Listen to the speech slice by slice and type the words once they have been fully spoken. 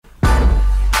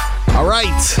All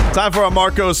right, time for a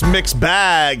Marcos mixed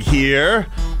bag here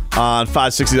on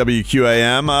 560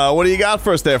 WQAM. What do you got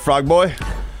for us there, Frog Boy?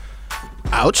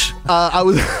 Ouch. I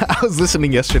was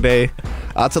listening yesterday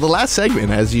to the last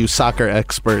segment as you soccer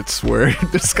experts were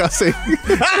discussing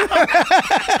things.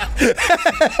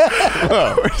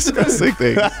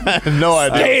 No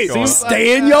idea.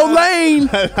 Stay in your lane.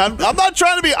 I'm not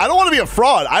trying to be. I don't want to be a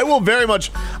fraud. I will very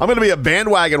much. I'm going to be a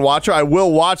bandwagon watcher. I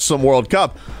will watch some World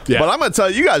Cup. Yeah. But I'm going to tell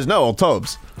you guys know,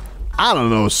 Tobes, I don't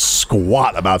know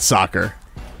squat about soccer.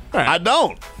 Right. I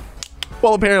don't.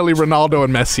 Well, apparently Ronaldo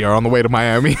and Messi are on the way to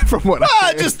Miami. From what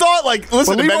I just thought, like,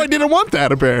 listen, but Leroy didn't want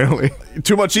that. Apparently,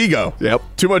 too much ego. Yep,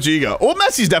 too much ego. Well,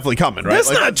 Messi's definitely coming, right? That's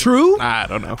like, not true. I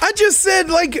don't know. I just said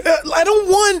I don't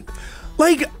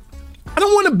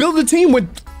want to build a team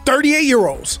with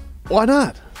 38-year-olds. Why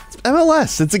not? It's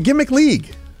MLS. It's a gimmick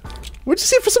league. We're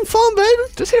just here for some fun, baby.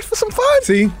 Just here for some fun.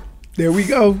 See, there we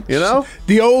go. You know,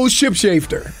 the old ship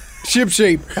shaper.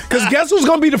 Because guess who's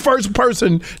going to be the first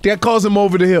person that calls him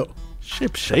over the hill?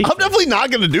 Ship shape. I'm definitely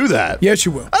not going to do that. Yes,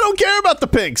 you will. I don't care about the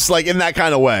Pinks like in that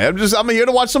kind of way. I'm here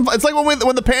to watch some. It's like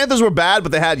when the Panthers were bad,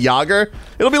 but they had Yager.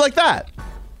 It'll be like that.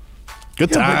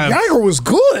 Good time. Yager was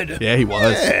good. Yeah, he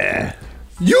was. Yeah.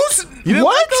 You didn't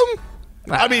what? like him?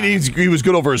 I mean, he was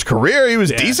good over his career. He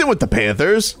was decent with the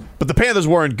Panthers, but the Panthers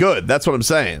weren't good. That's what I'm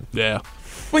saying. Yeah.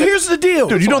 Well, here's the deal.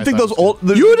 Dude, you don't think those old...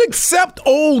 You would accept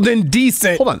old and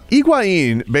decent. Hold on.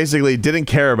 Higuain basically didn't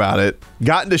care about it,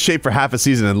 got into shape for half a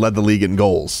season, and led the league in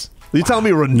goals. Are you telling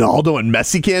me Ronaldo and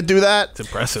Messi can't do that? It's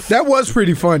impressive. That was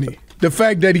pretty funny. The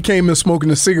fact that he came in smoking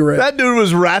a cigarette. That dude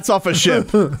was rats off a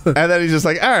ship. And then he's just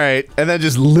like, all right. And then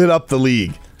just lit up the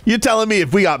league. You're telling me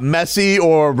if we got Messi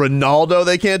or Ronaldo,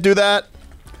 they can't do that?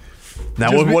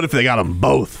 Now, what if they got them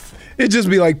both? It'd just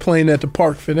be like playing at the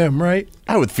park for them, right?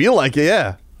 I would feel like it,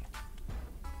 yeah.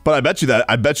 But I bet you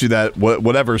that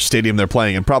whatever stadium they're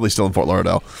playing in, probably still in Fort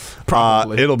Lauderdale,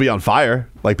 it'll be on fire.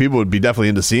 Like people would be definitely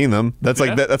into seeing them. That's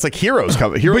like that's like Heroes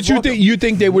coming. But you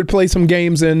think they would play some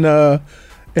games in Hard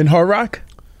Rock?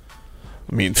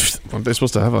 I mean, aren't they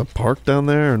supposed to have a park down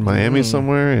there in Miami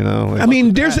somewhere? You know, like, I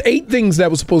mean, there's 8 things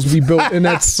that was supposed to be built in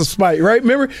that spot, right?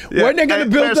 Remember, weren't they going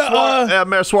to build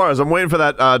Mayor Suarez. I'm waiting for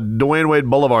that Dwayne Wade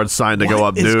Boulevard sign to go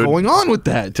up, dude. What is going on with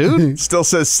that, dude? Still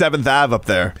says 7th Ave up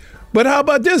there. But how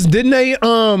about this? Didn't they?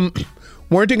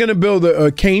 Weren't they going to build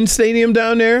a Kane Stadium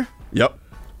down there? Yep.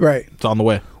 Right. It's on the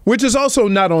way. Which is also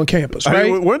not on campus, right? I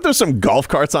mean, weren't there some golf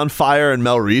carts on fire in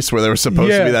Mel Reese where they were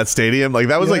supposed to be that stadium? Like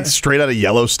that was like straight out of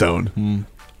Yellowstone.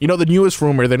 You know, the newest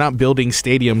rumor, they're not building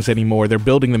stadiums anymore. They're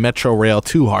building the Metro Rail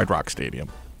to Hard Rock Stadium.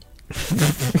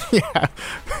 Yeah.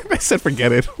 I said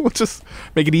forget it. We'll just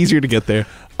make it easier to get there.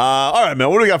 All right, man.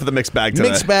 What do we got for the mixed bag today?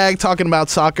 Mixed bag, talking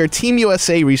about soccer. Team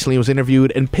USA recently was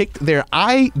interviewed and picked their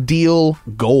ideal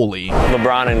goalie.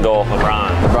 LeBron in goal.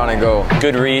 LeBron in goal.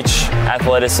 Good reach,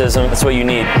 athleticism. That's what you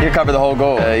need. He can cover the whole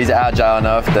goal. He's agile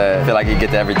enough to feel like he can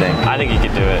get to everything. I think he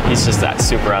could do it. He's just that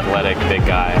super athletic, big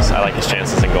guy. So I like his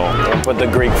chances in goal. With the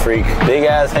Greek freak. Big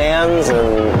ass hands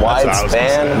and wide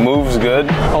span. Moves good.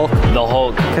 Hulk. The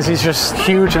Hulk. Because he's just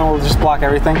huge and will just block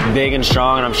everything. Big and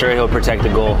strong, and I'm sure he'll protect the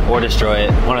goal or destroy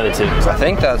it. One of the two. I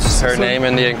think that's her name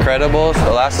in The Incredibles,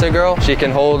 Elastigirl. She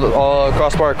can hold all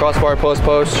crossbar, post,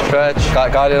 stretch.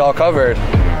 Got it all covered.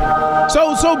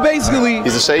 So basically,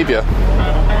 he's a savior.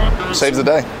 Saves the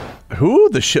day. Who?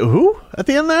 Who at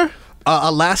the end there?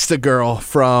 Elastigirl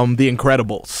from The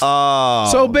Incredibles.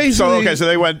 So basically, so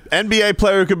they went NBA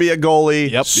player who could be a goalie,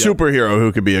 superhero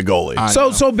who could be a goalie.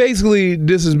 So basically,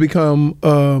 this has become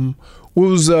what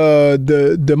was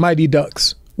the Mighty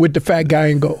Ducks with the fat guy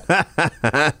in goal.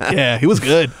 Yeah, he was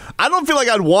good. I don't feel like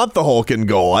I'd want the Hulk in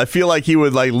goal. I feel like he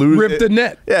would like lose. Rip the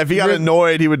net. Yeah, if he got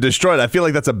annoyed, he would destroy it. I feel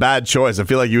like that's a bad choice. I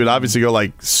feel like you would obviously go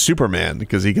like Superman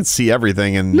because he can see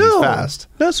everything and he's fast.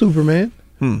 Not Superman.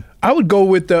 I would go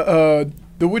with the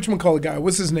whatchamacallit guy.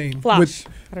 What's his name? Flash.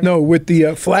 With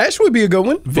the Flash would be a good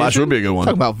one. Flash would be a good one.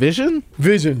 Talk about Vision?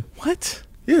 Vision. What?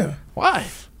 Yeah. Why?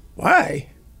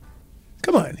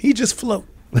 Come on, he just float.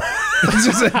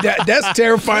 That's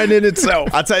terrifying in itself.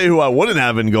 I'll tell you who I wouldn't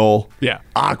have in goal. Yeah.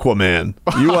 Aquaman.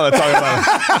 You want to talk about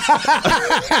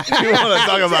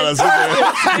a superhero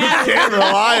you can't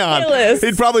rely on.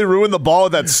 He'd probably ruin the ball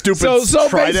with that stupid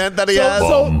trident that he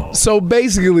has. So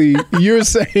basically, you're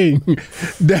saying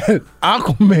that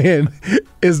Aquaman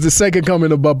is the second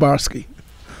coming of Bobrovsky.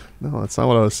 No, that's not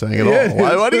what I was saying at all.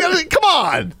 Why do you gotta, come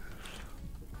on.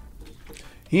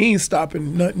 He ain't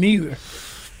stopping nothing either.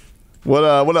 What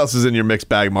else is in your mixed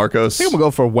bag, Marcos? I think I'm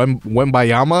gonna go for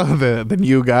Wembayama, the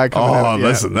new guy coming out.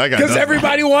 Listen, that guy. Because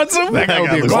everybody wants him. That guy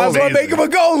might as well make him a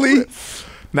goalie.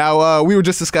 Now, we were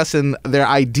just discussing their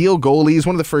ideal goalies.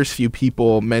 One of the first few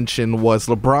people mentioned was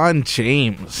LeBron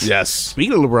James. Yes.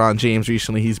 Speaking of LeBron James,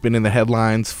 recently he's been in the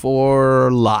headlines for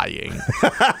lying.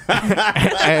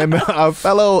 And a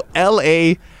fellow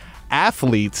L.A.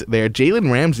 athlete there, Jalen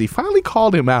Ramsey, finally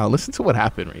called him out. Listen to what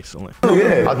happened recently.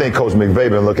 I think Coach McVay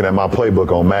been looking at my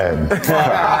playbook on Madden. Because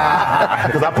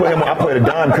I play the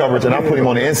dime coverage and I put him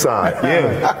on the inside.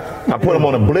 Yeah. I put him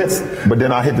on a blitz, but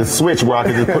then I hit the switch where I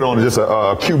could just put on just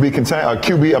a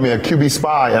QB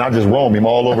spy, and I just roam him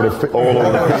all over the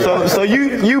field. So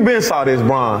you been saw this,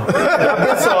 Bron. I've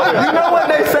been saw this. You know what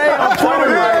they say on Twitter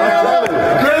right now?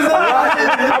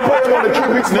 I put him on the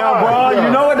QB spy. Now, Bron, you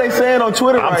know what they saying on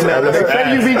Twitter right now? They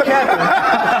say you be capping.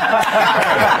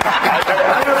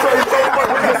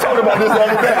 I talked about this the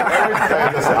other day.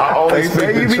 I always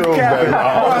speak the truth, baby.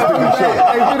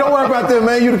 Hey, don't worry about that,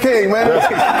 man. You the king,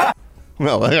 man.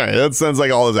 Well, all right. That sounds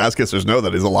like all his ass kissers know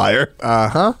that he's a liar.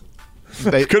 Uh-huh.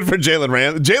 Good for Jalen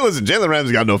Ramsey. Jalen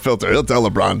Ramsey's got no filter. He'll tell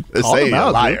LeBron. Say he's a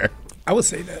liar. Dude. I would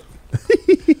say that.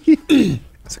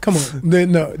 So come on.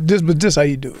 No, just how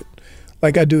you do it.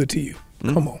 Like I do it to you.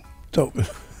 Come on, Tobin.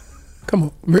 Come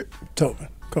on, Tobin.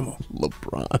 Come on.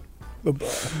 LeBron.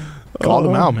 Called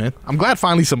him out, man. I'm glad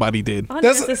finally somebody did.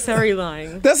 Unnecessary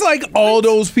lying. That's like all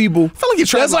those people. I feel like you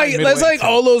tried That's like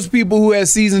all those people who had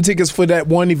season tickets for that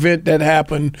one event that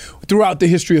happened throughout the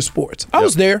history of sports. I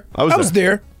was there. I was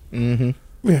there. Mm-hmm.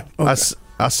 Yeah. Okay.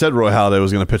 I said Roy Halladay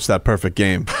was going to pitch that perfect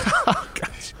game.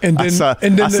 And then,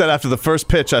 I said after the first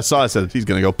pitch I said he's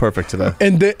going to go perfect today.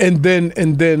 And then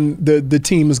the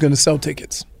team is going to sell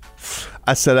tickets.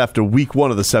 I said after week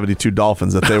 1 of the 72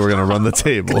 Dolphins that they were going to run the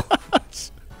table.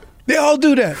 They all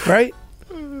do that, right?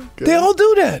 They all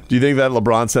do that. Do you think that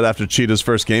LeBron said after Cheetah's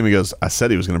first game, he goes, I said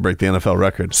he was going to break the NFL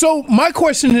record? So my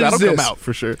question is That'll this. come out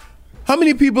for sure. How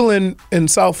many people in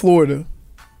South Florida,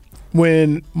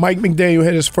 when Mike McDaniel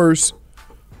had his first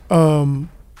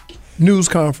news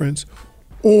conference,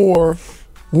 or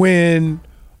when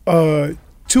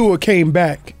Tua came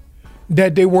back,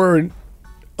 that they weren't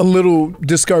a little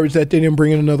discouraged that they didn't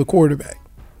bring in another quarterback?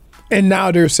 And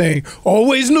now they're saying,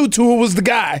 always knew Tua was the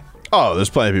guy. Oh, there's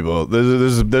plenty of people.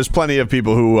 There's plenty of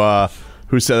people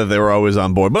who said that they were always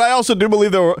on board. But I also do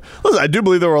believe there were a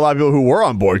lot of people who were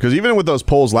on board, because even with those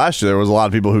polls last year, there was a lot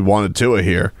of people who wanted Tua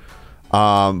here.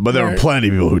 But there were plenty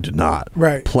of people who did not.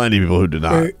 Right. Plenty of people who did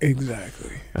not.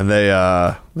 Exactly. And they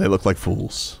look like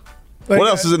fools. What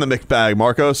else is in the mixed bag,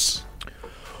 Marcos?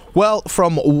 Well,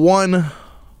 from one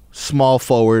small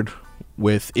forward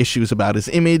with issues about his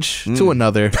image to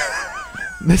another.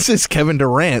 This is Kevin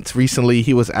Durant. Recently,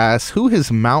 he was asked who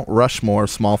his Mount Rushmore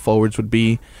small forwards would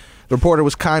be. The reporter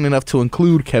was kind enough to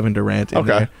include Kevin Durant in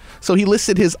there. So he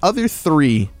listed his other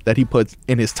 3 that he put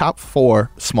in his top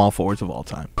 4 small forwards of all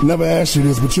time. Never asked you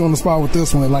this, but you're on the spot with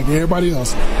this one, like everybody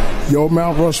else. Your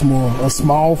Mount Rushmore of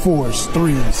small forwards,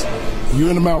 3s. You're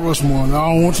in the Mount Rushmore, and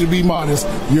I don't want you to be modest.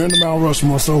 You're in the Mount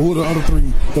Rushmore, so who are the other 3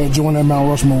 that join that Mount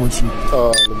Rushmore with you?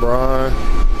 LeBron,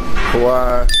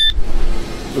 Kawhi,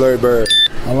 Larry Bird.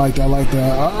 I like that.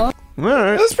 All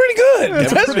right. That's pretty good.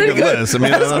 That's pretty good. List. I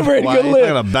mean, that's a pretty good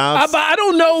list. I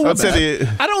don't know.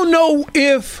 I don't know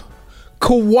if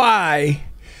Kawhi,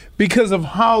 because of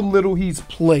how little he's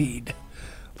played.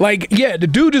 Like, yeah, the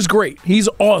dude is great. He's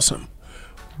awesome.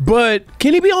 But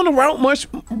can he be on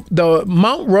the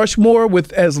Mount Rushmore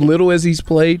with as little as he's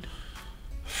played?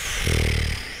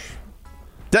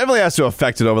 Definitely has to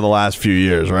affect it over the last few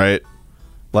years, right?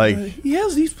 Like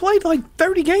he's played like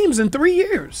 30 games in 3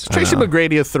 years. Tracy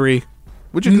McGrady a 3.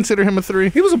 Would you consider him a 3?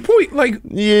 He was a point.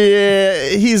 Yeah,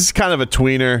 he's kind of a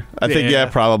tweener. I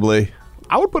think, probably.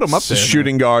 I would put him up there.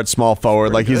 Shooting guard, small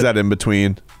forward. Like, he's that in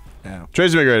between. Yeah.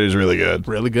 Tracy McGrady is really good.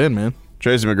 Really good, man.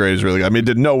 Tracy McGrady is really good. I mean,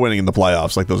 did no winning in the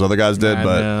playoffs like those other guys did,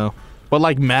 but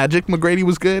like Magic McGrady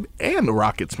was good, and the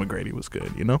Rockets McGrady was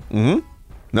good. You know. Mm-hmm.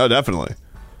 No, definitely.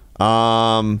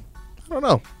 I don't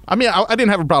know. I mean, I didn't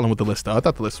have a problem with the list though. I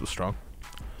thought the list was strong.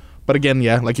 But again,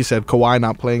 yeah, like you said, Kawhi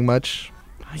not playing much.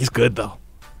 He's good though.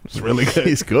 He's really good.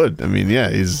 He's good. I mean, yeah,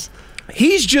 he's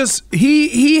just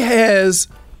he's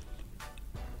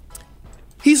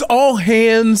all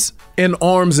hands and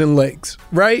arms and legs,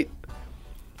 right?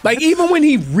 Like, even when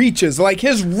he reaches, like,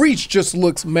 his reach just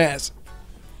looks massive.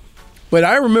 But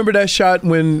I remember that shot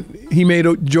when he made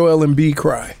Joel Embiid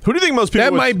cry. Who do you think most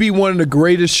people might be one of the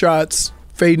greatest shots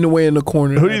fading away in the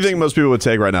corner. Who do you think most people would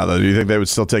take right now, though? Do you think they would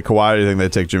still take Kawhi, or do you think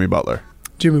they'd take Jimmy Butler?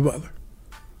 Jimmy Butler.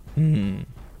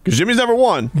 Because Jimmy's never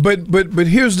won. But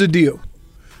here's the deal.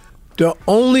 The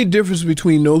only difference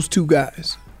between those two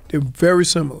guys, they're very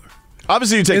similar.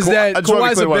 Obviously, you take is that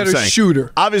Kawhi's a better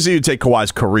shooter. Obviously, you take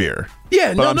Kawhi's career.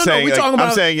 Yeah, but no. We're talking about.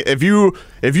 I'm saying if you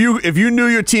knew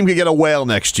your team could get a whale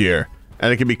next year,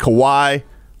 and it could be Kawhi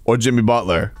or Jimmy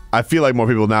Butler, I feel like more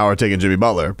people now are taking Jimmy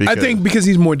Butler. I think because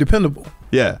he's more dependable.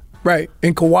 Yeah. Right.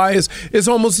 And Kawhi is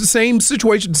almost the same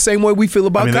situation, the same way we feel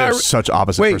about Kyrie. They're such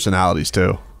opposite personalities,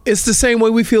 too. It's the same way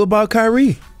we feel about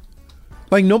Kyrie.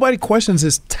 Like, nobody questions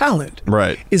his talent.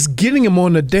 Right. It's getting him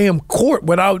on the damn court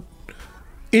without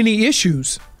any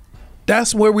issues.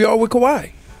 That's where we are with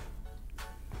Kawhi.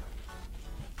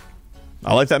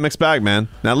 I like that mixed bag, man.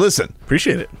 Now listen,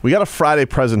 appreciate it. We got a Friday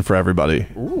present for everybody.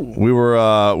 Ooh. We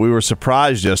were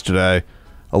surprised yesterday.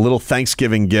 A little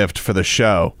Thanksgiving gift for the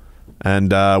show,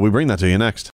 and we bring that to you next.